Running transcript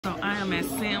So I am at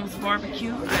Sam's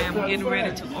Barbecue. I am getting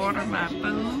ready to order my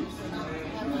food.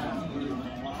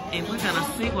 And we're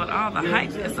gonna see what all the hype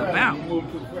is about.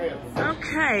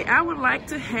 Okay, I would like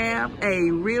to have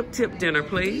a rib tip dinner,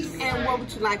 please. And what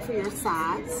would you like for your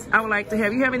sides? I would like to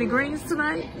have, you have any greens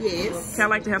tonight? Yes. Okay, I'd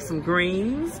like to have some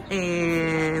greens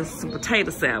and some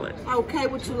potato salad. Okay,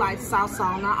 would you like sauce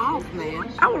on or off,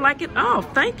 ma'am? I would like it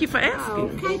off. Thank you for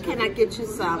asking. Okay, can I get you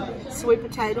some sweet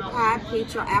potato pie,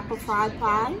 peach or apple fried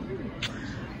pie?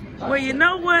 Well, you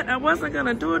know what? I wasn't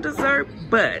gonna do a dessert,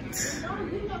 but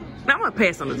I'm gonna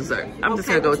pass on the dessert. I'm just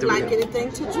gonna go through it. Would you like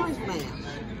anything to drink, ma'am?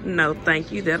 No,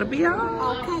 thank you. That'll be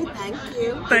all. Okay, thank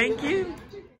you. Thank you.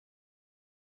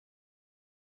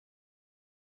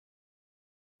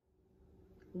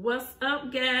 What's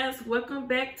up, guys? Welcome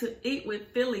back to Eat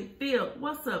with Philly Phil.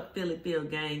 What's up, Philly Phil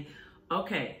gang?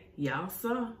 Okay, y'all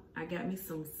saw I got me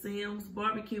some Sam's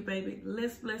barbecue, baby.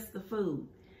 Let's bless the food.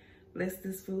 Bless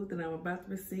this food that I'm about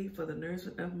to receive for the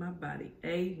nourishment of my body.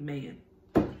 Amen.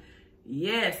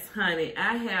 Yes, honey,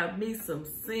 I have me some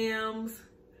Sam's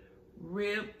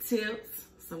rib tips,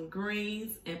 some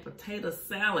greens, and potato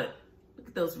salad. Look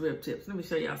at those rib tips. Let me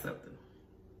show y'all something.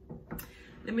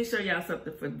 Let me show y'all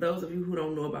something for those of you who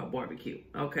don't know about barbecue.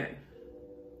 Okay.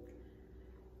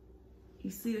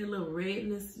 You see that little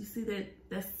redness? You see that?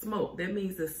 That's smoke. That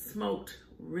means it's smoked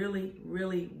really,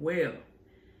 really well.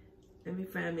 Let me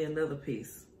find me another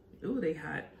piece. Ooh, they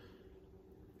hot.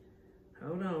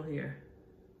 Hold on here.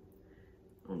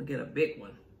 I want to get a big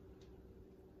one.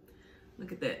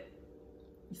 Look at that.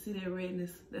 You see that redness?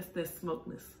 That's that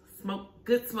smokeness. Smoke,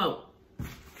 good smoke. Let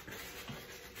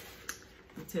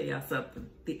me tell y'all something.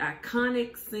 The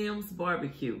iconic Sam's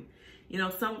barbecue. You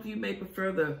know, some of you may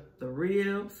prefer the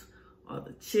ribs or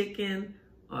the chicken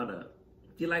or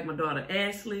if you like my daughter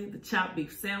Ashley, the chopped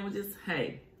beef sandwiches.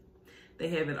 Hey, they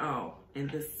have it all. And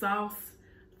this sauce,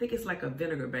 I think it's like a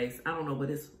vinegar base. I don't know, but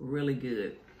it's really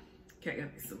good. Okay,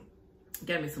 got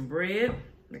me some bread.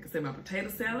 Like I said, my potato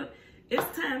salad. It's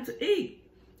time to eat.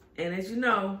 And as you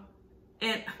know,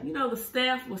 the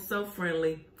staff was so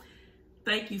friendly.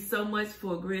 Thank you so much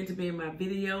for agreeing to be in my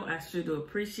video. I sure do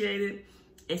appreciate it.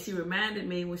 And she reminded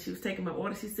me when she was taking my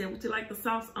order, she said, would you like the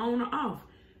sauce on or off?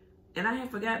 And I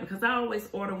had forgot because I always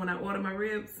order, when I order my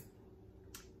ribs,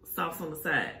 sauce on the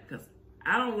side. Because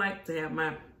I don't like to have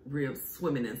my ribs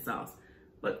swimming in sauce.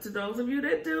 But to those of you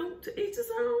that do, to each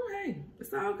his own, hey,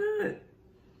 it's all good.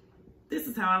 This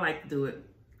is how I like to do it.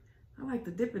 I like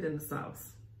to dip it in the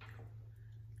sauce.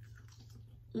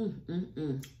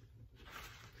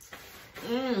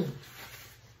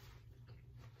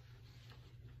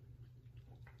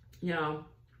 Y'all,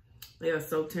 they are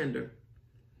so tender.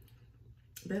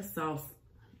 This sauce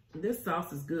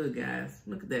is good, guys.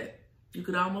 Look at that. You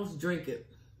could almost drink it.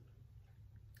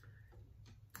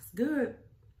 It's good.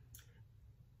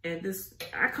 And this,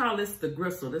 I call this the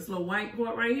gristle. This little white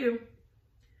part right here.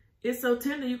 It's so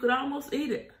tender, you could almost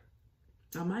eat it.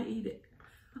 I might eat it.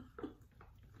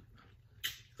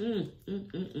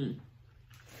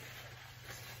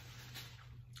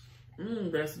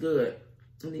 That's good.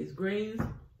 And these greens, I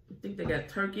think they got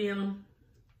turkey in them.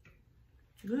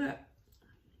 Good.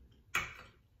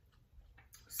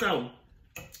 So,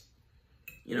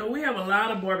 you know, we have a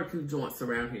lot of barbecue joints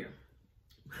around here.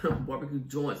 Barbecue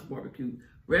joints, barbecue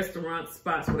restaurants,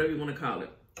 spots, whatever you want to call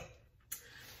it.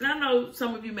 And I know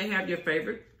some of you may have your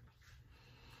favorite.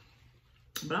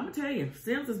 But I'm going to tell you,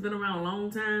 Sam's has been around a long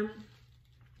time.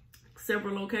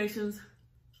 Several locations.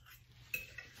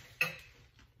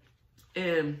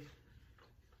 And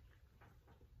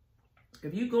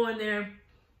if you go in there,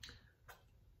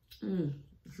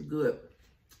 it's good.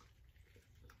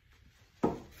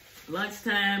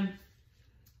 Lunchtime,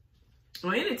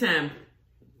 or anytime,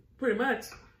 pretty much,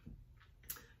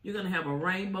 you're going to have a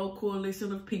rainbow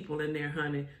coalition of people in there,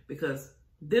 honey, because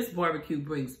this barbecue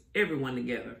brings everyone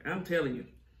together. I'm telling you.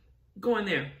 Go in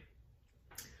there.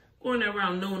 Go in there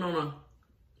around noon on a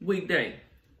weekday.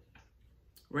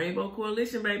 Rainbow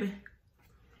coalition, baby.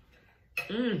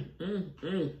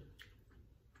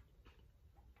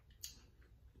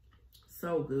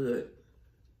 So good.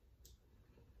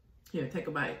 Here, take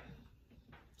a bite.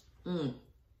 And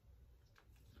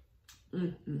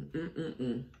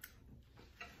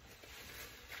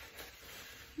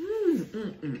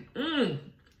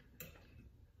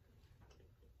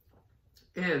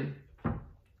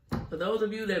for those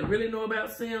of you that really know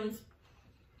about Sam's,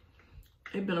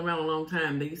 they've been around a long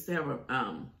time. They used to have a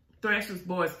Thrasher's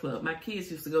Boys Club. My kids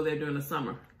used to go there during the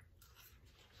summer.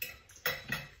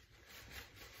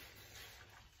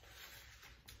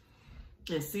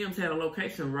 And Sam's had a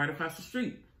location right across the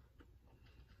street.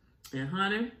 And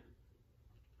honey,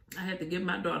 I had to give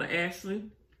my daughter Ashley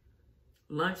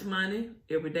lunch money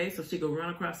every day so she could run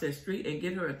across that street and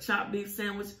get her a chopped beef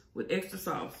sandwich with extra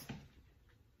sauce.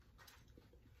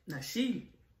 Now she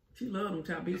loved them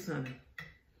chopped beefs, honey.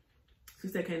 She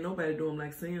said can't nobody do them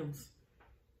like Sam's.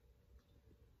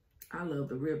 I love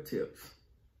the rib tips.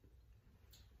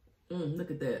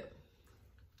 Look at that.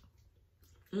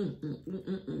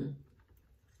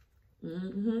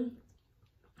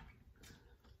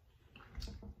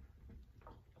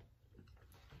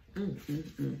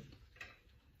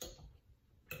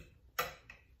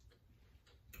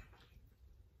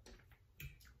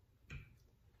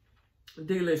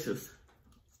 Delicious.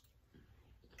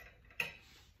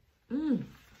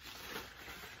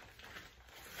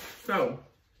 So,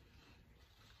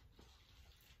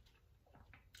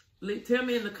 tell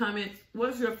me in the comments,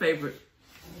 what's your favorite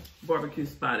barbecue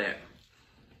spot at?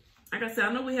 Like I said,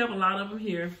 I know we have a lot of them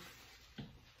here.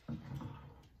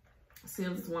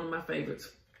 Sam's is one of my favorites,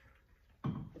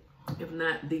 if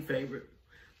not the favorite.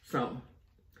 So,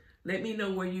 let me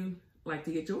know where you like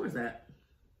to get yours at.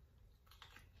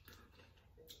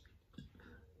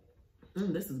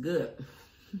 This is good.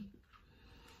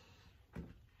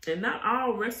 And not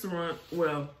all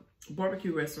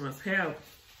barbecue restaurants have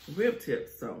rib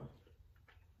tips, so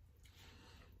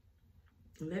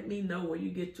let me know where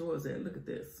you get yours at. Look at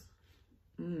this.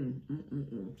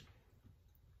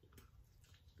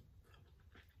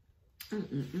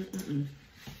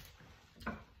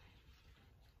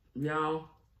 Y'all.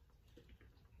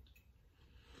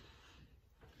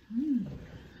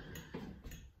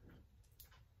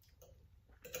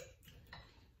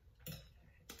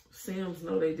 Sam's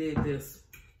know they did this.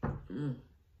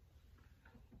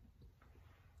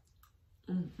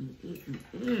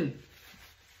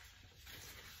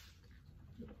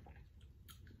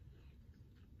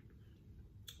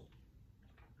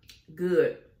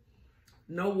 Good.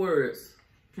 No words.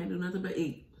 Can't do nothing but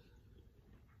eat.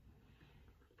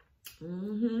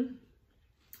 And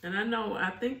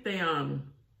I think they're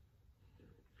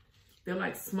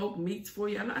like smoked meats for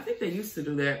you. I think they used to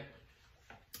do that.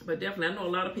 But definitely, I know a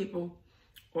lot of people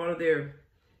order their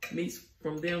meats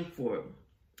from them for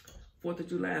 4th of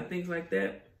July and things like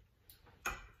that.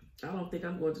 I don't think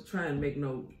I'm going to try and make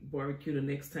no barbecue the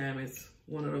next time it's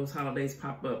one of those holidays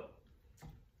pop up.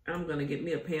 I'm going to get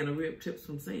me a pan of rib tips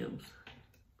from Sam's.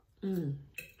 And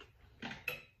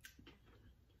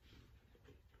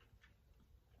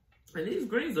these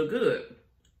greens are good.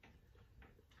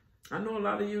 I know a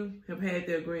lot of you have had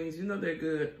their greens. You know they're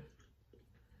good.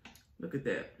 Look at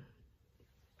that.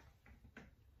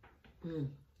 I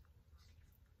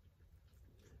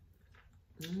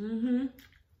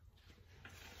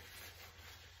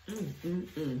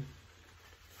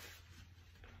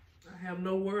have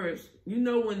no words. You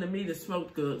know when the meat is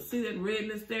smoked good. See that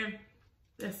redness there?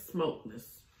 That's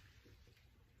smokeness.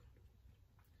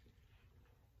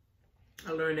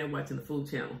 I learned that watching the Food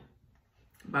Channel.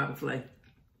 Bobby Flay.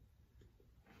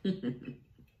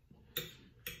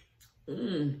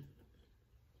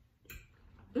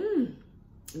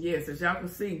 Yes, as y'all can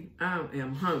see, I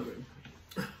am hungry.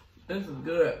 This is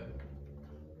good.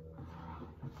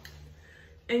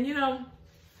 And you know,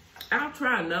 I'll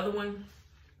try another one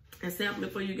and sample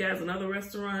it for you guys. Another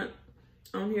restaurant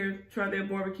on here, try their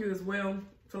barbecue as well.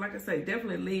 So like I say,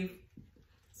 definitely leave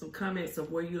some comments of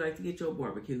where you like to get your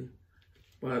barbecue.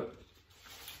 But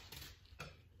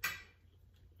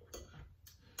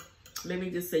let me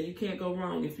just say, you can't go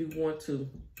wrong if you want to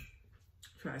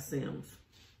try Sam's.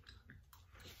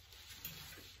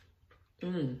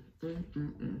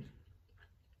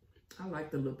 I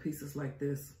like the little pieces like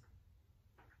this.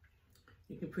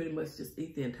 You can pretty much just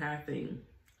eat the entire thing.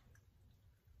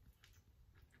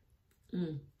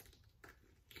 And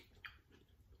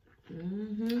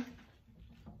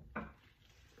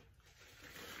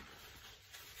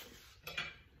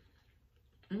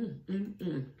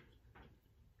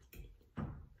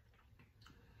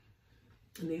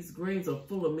these greens are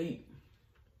full of meat.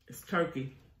 It's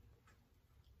turkey.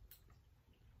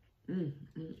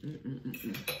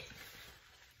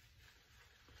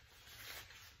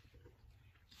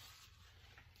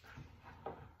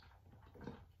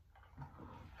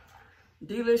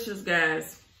 Delicious,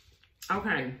 guys.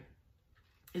 Okay.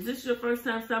 Is this your first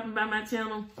time stopping by my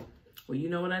channel? Well, you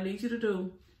know what I need you to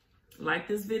do. Like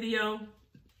this video.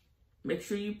 Make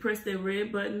sure you press that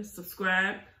red button.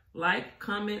 Subscribe. Like,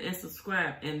 comment, and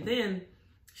subscribe. And then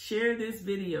share this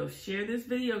video. Share this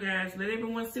video, guys. Let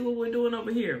everyone see what we're doing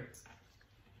over here.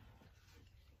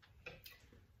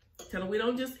 Tell them we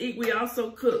don't just eat, we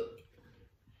also cook.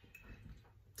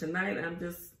 Tonight, I'm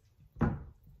just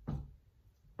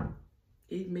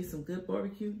eating me some good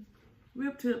barbecue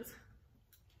Rib tips.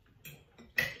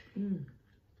 Mm.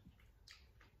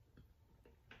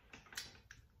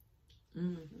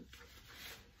 Mm.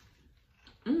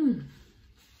 Mm.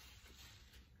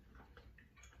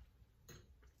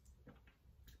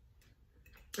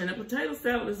 And the potato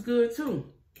salad is good too.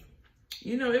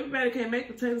 You know, everybody can't make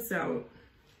potato salad.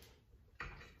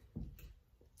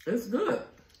 It's good.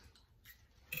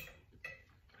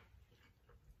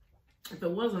 If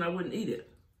it wasn't, I wouldn't eat it.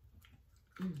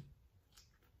 Mm.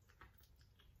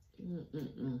 Mm, mm,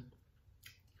 mm.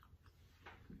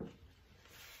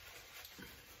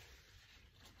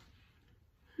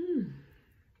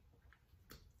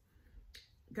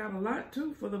 Got a lot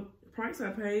too for the price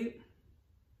I paid.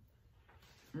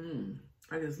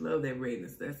 I just love that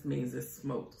redness. That means it's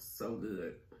smoked so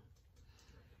good.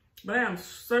 But I'm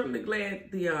certainly glad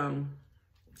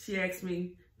she asked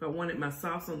me if I wanted my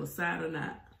sauce on the side or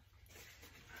not,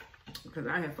 because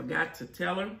I had forgot to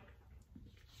tell her.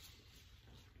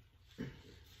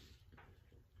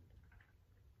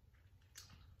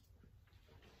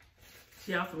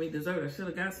 She offered me dessert. I should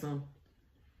have got some.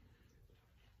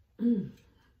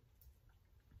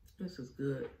 This is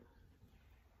good.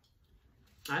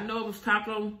 I know it was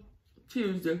Taco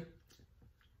Tuesday.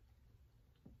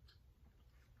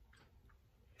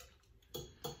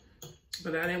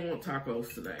 But I didn't want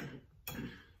tacos today.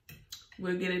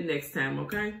 We'll get it next time,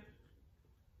 okay?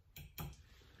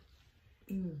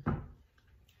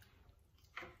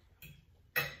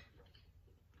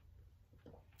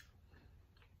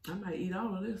 I might eat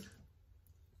all of this.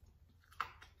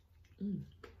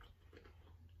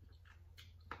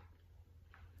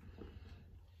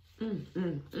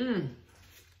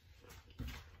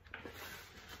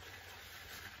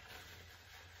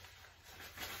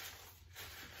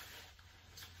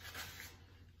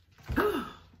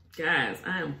 Guys,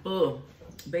 I am full.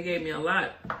 They gave me a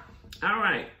lot. All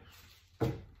right.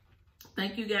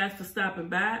 Thank you guys for stopping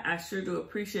by. I sure do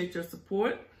appreciate your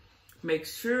support. Make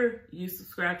sure you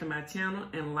subscribe to my channel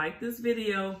and like this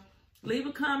video. Leave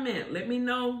a comment. Let me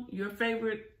know your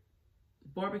favorite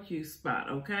barbecue spot,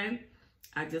 okay?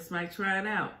 I just might try it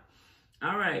out.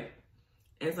 All right.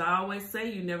 As I always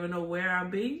say, you never know where I'll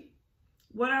be,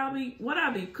 what I'll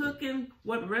be cooking,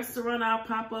 what restaurant I'll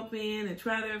pop up in and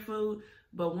try their food.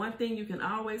 But one thing you can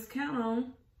always count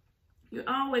on, you're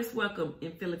always welcome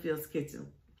in Philly Phil's Kitchen.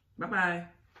 Bye-bye.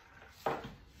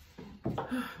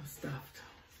 I'm stuffed.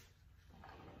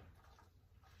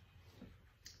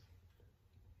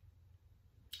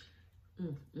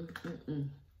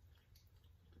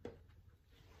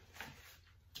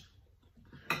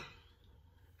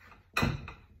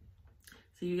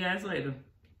 See you guys later.